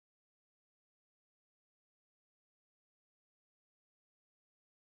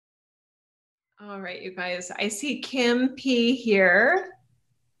All right, you guys. I see Kim P here.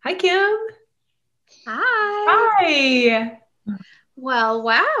 Hi, Kim. Hi. Hi. Well,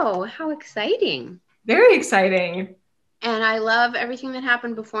 wow, how exciting. Very exciting. And I love everything that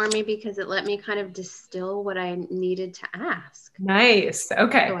happened before me because it let me kind of distill what I needed to ask. Nice. So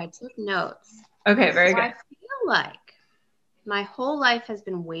Okay. I took notes. Okay, So very I good. feel like my whole life has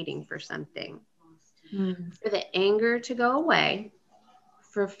been waiting for something, Mm, for the anger to go away,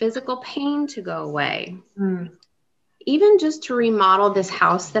 for physical pain to go away. mm, Even just to remodel this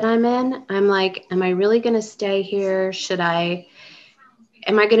house that I'm in, I'm like, am I really going to stay here?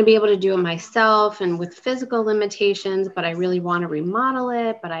 Am I going to be able to do it myself and with physical limitations, but I really want to remodel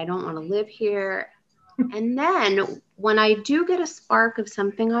it, but I don't want to live here. And then when I do get a spark of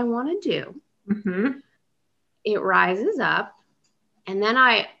something I want to do, hmm. it rises up. And then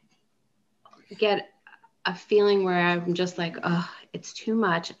I get a feeling where I'm just like, oh, it's too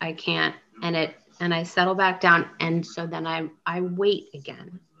much. I can't. And I settle back down. And so then I wait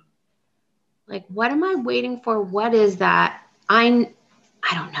again. Like, what am I waiting for? What is that? I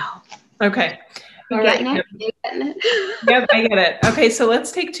don't know. Okay. You All right, getting it? Kim. You getting it? Yep, I get it. Okay, so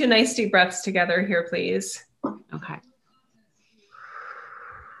let's take two nice deep breaths together here, please. Okay.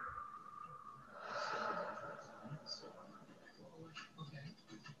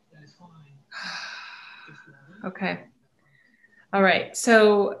 Okay. All right.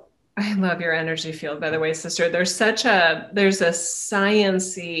 So I love your energy field, by the way, sister. There's a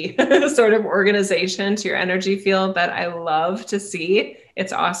sciency sort of organization to your energy field that I love to see.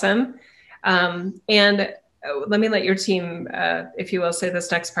 It's awesome. And let me let your team, if you will, say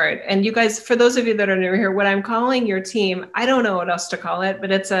this next part. And you guys, for those of you that are new here, what I'm calling your team, I don't know what else to call it,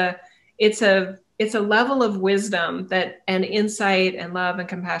 but it's a level of wisdom that and insight and love and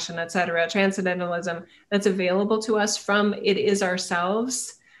compassion, et cetera, transcendentalism that's available to us from it is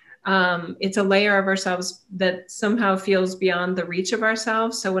ourselves. It's a layer of ourselves that somehow feels beyond the reach of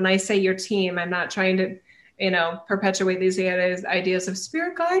ourselves. So when I say your team, I'm not trying to, perpetuate these ideas of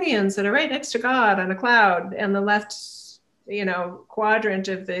spirit guardians that are right next to God on a cloud and the left, quadrant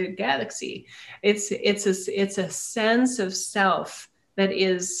of the galaxy. It's a sense of self that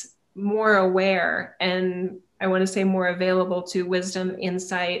is more aware and I want to say more available to wisdom,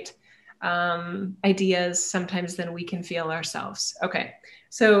 insight, ideas sometimes than we can feel ourselves. Okay,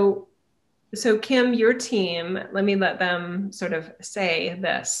 so Kim, your team, let me let them sort of say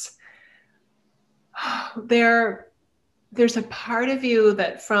this. There, there's a part of you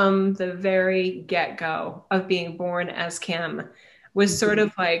that from the very get-go of being born as Kim was sort Mhm.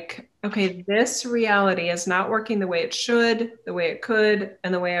 of like, okay, this reality is not working the way it should, the way it could,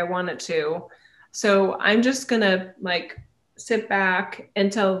 and the way I want it to. So I'm just gonna like sit back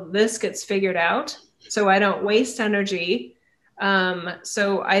until this gets figured out so I don't waste energy.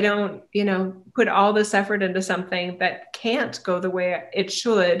 So I don't, put all this effort into something that can't go the way it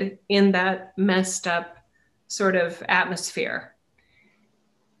should in that messed up sort of atmosphere.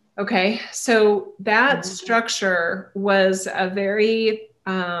 Okay, so that structure was a very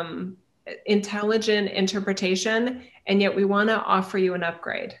intelligent interpretation, and yet we want to offer you an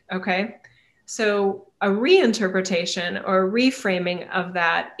upgrade. Okay, so a reinterpretation or reframing of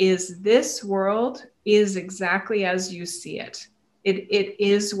that is this world is exactly as you see it. It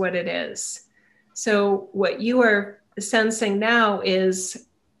is what it is. So what you are sensing now is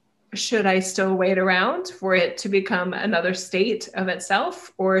should I still wait around for it to become another state of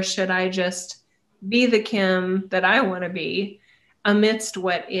itself? Or should I just be the Kim that I want to be amidst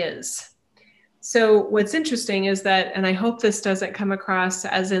what is? So, what's interesting is that, and I hope this doesn't come across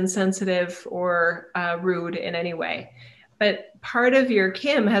as insensitive or rude in any way, but part of your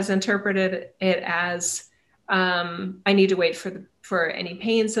Kim has interpreted it as I need to wait for any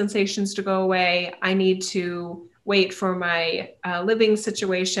pain sensations to go away. I need to wait for my living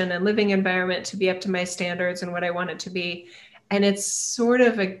situation and living environment to be up to my standards and what I want it to be. And it's sort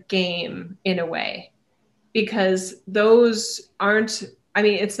of a game in a way because those aren't, I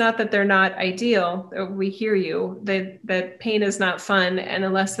mean, it's not that they're not ideal. We hear you that pain is not fun and a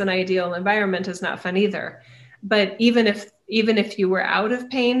less than ideal environment is not fun either. But even if you were out of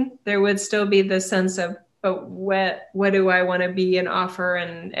pain, there would still be the sense of, but what do I want to be and offer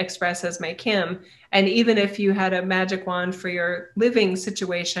and express as my Kim? And even if you had a magic wand for your living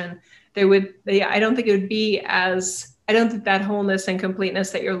situation, I don't think it would be as, I don't think that wholeness and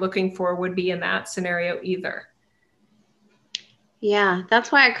completeness that you're looking for would be in that scenario either. Yeah,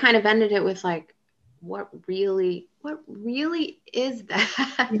 that's why I kind of ended it with like, what really is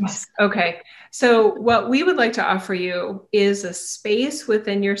that? Yes. Okay. So, what we would like to offer you is a space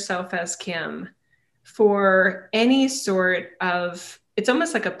within yourself as Kim for any sort of it's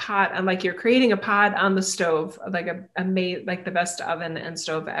almost like a pot, and like you're creating a pot on the stove, like like the best oven and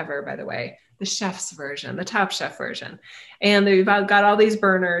stove ever, by the way, the chef's version, the Top Chef version. And they've got all these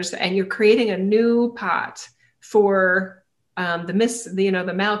burners, and you're creating a new pot for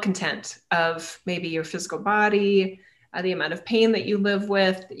the malcontent of maybe your physical body, the amount of pain that you live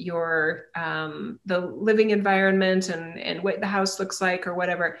with, your the living environment, and what the house looks like or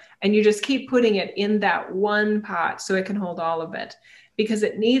whatever. And you just keep putting it in that one pot so it can hold all of it, because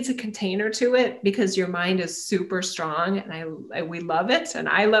it needs a container to it, because your mind is super strong. And we love it. And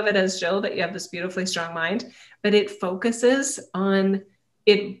I love it as Jill, that you have this beautifully strong mind, but it prioritizes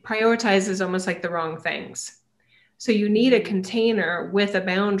almost like the wrong things. So you need a container with a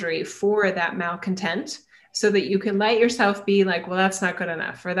boundary for that malcontent, so that you can let yourself be like, well, that's not good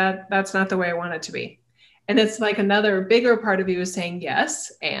enough, or that's not the way I want it to be. And it's like another bigger part of you is saying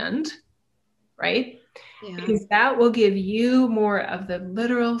yes, and right? Yeah. Because that will give you more of the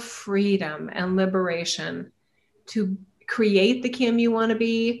literal freedom and liberation to create the Kim you want to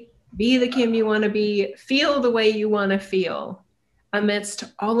be the Kim you want to be, feel the way you want to feel, amidst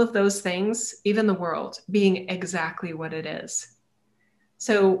all of those things, even the world being exactly what it is.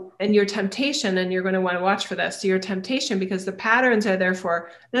 So, and your temptation, and you're going to want to watch for this, your temptation, because the patterns are there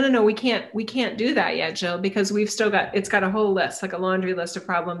for, no, we can't do that yet, Jill, because it's got a whole list, like a laundry list of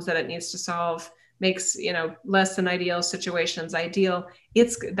problems that it needs to solve, makes, less than ideal situations ideal.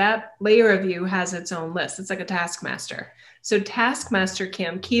 It's that layer of you has its own list. It's like a taskmaster. So taskmaster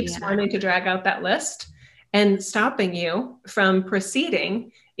Kim keeps wanting to drag out that list and stopping you from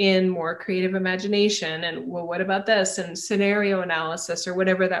proceeding in more creative imagination, and, well, what about this, and scenario analysis, or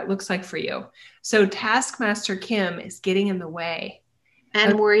whatever that looks like for you. So taskmaster Kim is getting in the way.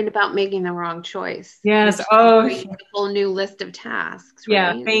 And worried about making the wrong choice. Yes. Oh, a whole new list of tasks. Right?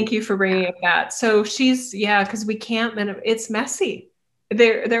 Yeah. Thank you for bringing up that. So because we can't, it's messy.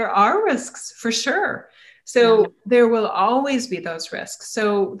 There are risks for sure. So there will always be those risks.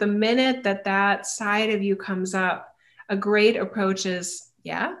 So the minute that side of you comes up, a great approach is,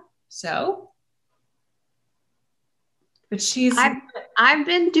 but I've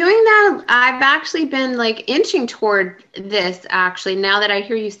been doing that. I've actually been like inching toward this, actually. Now that I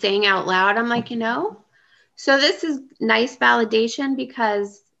hear you saying out loud, I'm like, so this is nice validation,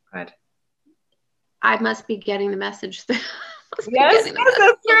 because I must be getting the message. Yes,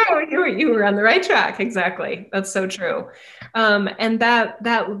 that's true. You were on the right track. Exactly. That's so true. And that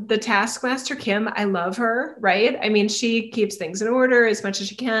the taskmaster Kim, I love her, right? I mean, she keeps things in order as much as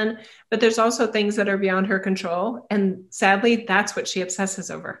she can, but there's also things that are beyond her control. And sadly, that's what she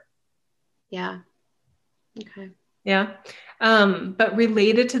obsesses over. Yeah. Okay. Yeah. But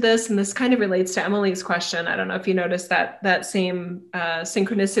related to this, and this kind of relates to Emily's question, I don't know if you noticed that same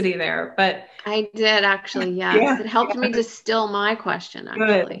synchronicity there, but I did actually. Yes. It helped me distill my question.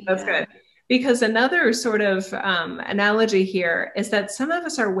 Actually. Good. That's good. Because another sort of analogy here is that some of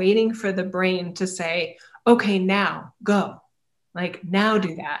us are waiting for the brain to say, okay, now go, like now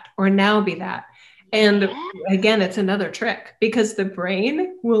do that, or now be that. And again, it's another trick, because the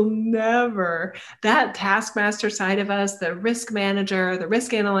brain will never, that taskmaster side of us, the risk manager, the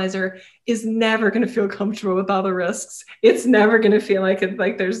risk analyzer, is never going to feel comfortable with all the risks. It's never going to feel like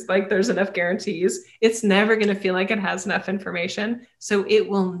there's enough guarantees. It's never going to feel like it has enough information. So it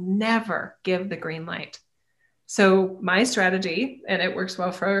will never give the green light. So my strategy, and it works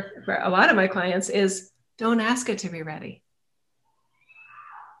well for a lot of my clients, is don't ask it to be ready.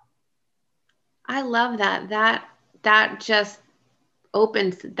 I love that. That just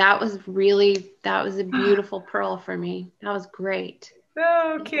opens. That was a beautiful pearl for me. That was great.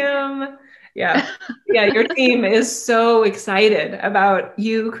 Oh, Kim. Yeah. Your team is so excited about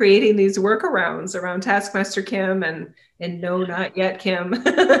you creating these workarounds around Taskmaster Kim and no, not yet Kim,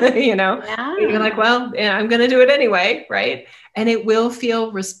 You're like, well, I'm going to do it anyway. Right. And it will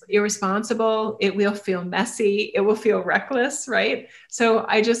feel irresponsible. It will feel messy. It will feel reckless. Right. So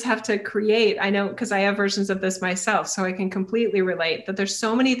I just have to create, I know, because I have versions of this myself, so I can completely relate that there's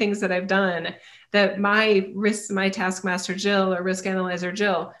so many things that I've done that my taskmaster Jill or risk analyzer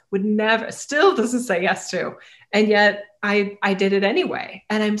Jill would never, still doesn't say yes to. And yet I did it anyway.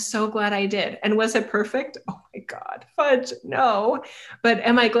 And I'm so glad I did. And was it perfect? Oh my God, fudge, no. But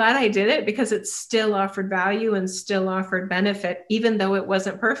am I glad I did it? Because it still offered value and still offered benefit, even though it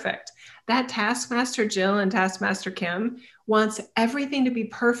wasn't perfect. That taskmaster Jill and taskmaster Kim wants everything to be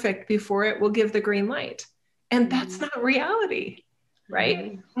perfect before it will give the green light. And that's not reality.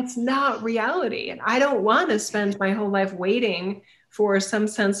 Right? That's not reality. And I don't want to spend my whole life waiting for some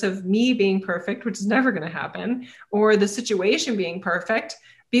sense of me being perfect, which is never going to happen, or the situation being perfect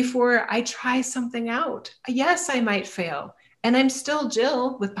before I try something out. Yes, I might fail. And I'm still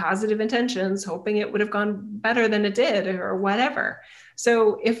Jill with positive intentions, hoping it would have gone better than it did or whatever.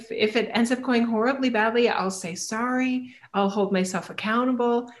 So if it ends up going horribly badly, I'll say sorry. I'll hold myself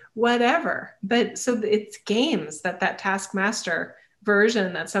accountable, whatever. But so it's games that taskmaster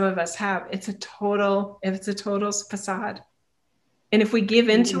version that some of us have. It's a total facade. And if we give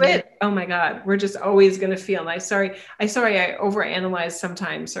into it, oh my God, we're just always going to feel nice. Sorry, I overanalyze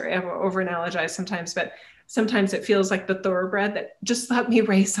sometimes or overanalogize sometimes, but sometimes it feels like the thoroughbred that just let me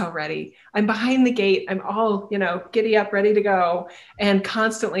race already. I'm behind the gate. I'm all, giddy up, ready to go. And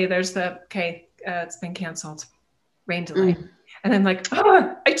constantly there's it's been canceled, rain delay. And I'm like,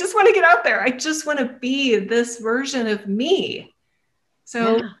 oh, I just want to get out there. I just want to be this version of me.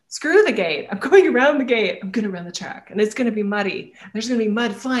 So screw the gate. I'm going around the gate. I'm going to run the track and it's going to be muddy. There's going to be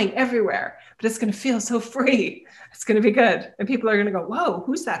mud flying everywhere, but it's going to feel so free. It's going to be good. And people are going to go, whoa,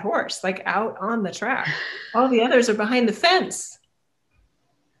 who's that horse? Like out on the track. All the others are behind the fence.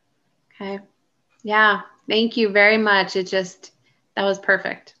 Okay. Yeah. Thank you very much. That was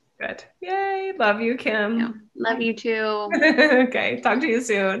perfect. Good. Yay. Love you, Kim. Yeah. Love you too. Okay. Talk to you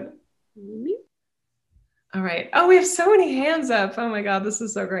soon. All right. Oh, we have so many hands up. Oh my God, this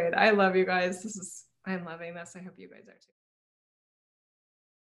is so great. I love you guys. I'm loving this. I hope you guys are too.